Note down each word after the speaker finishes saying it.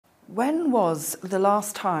When was the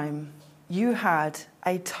last time you had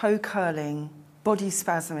a toe-curling,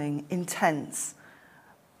 body-spasming, intense,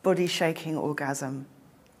 body-shaking orgasm?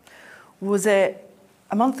 Was it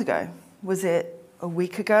a month ago? Was it a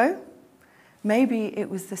week ago? Maybe it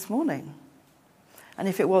was this morning. And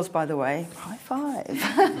if it was, by the way, high five.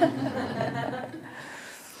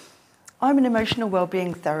 I'm an emotional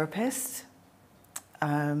wellbeing therapist.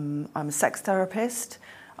 I'm a sex therapist.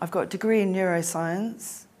 I've got a degree in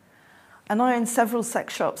neuroscience. And I own several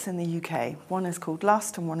sex shops in the UK. One is called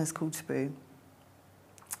Lust and one is called Taboo.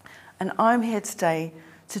 And I'm here today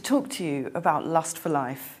to talk to you about lust for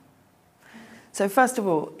life. So first of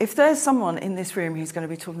all, if there's someone in this room who's going to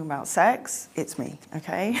be talking about sex, it's me,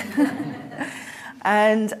 okay?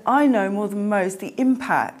 And I know more than most the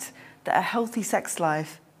impact that a healthy sex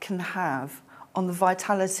life can have on the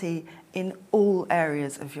vitality in all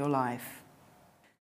areas of your life.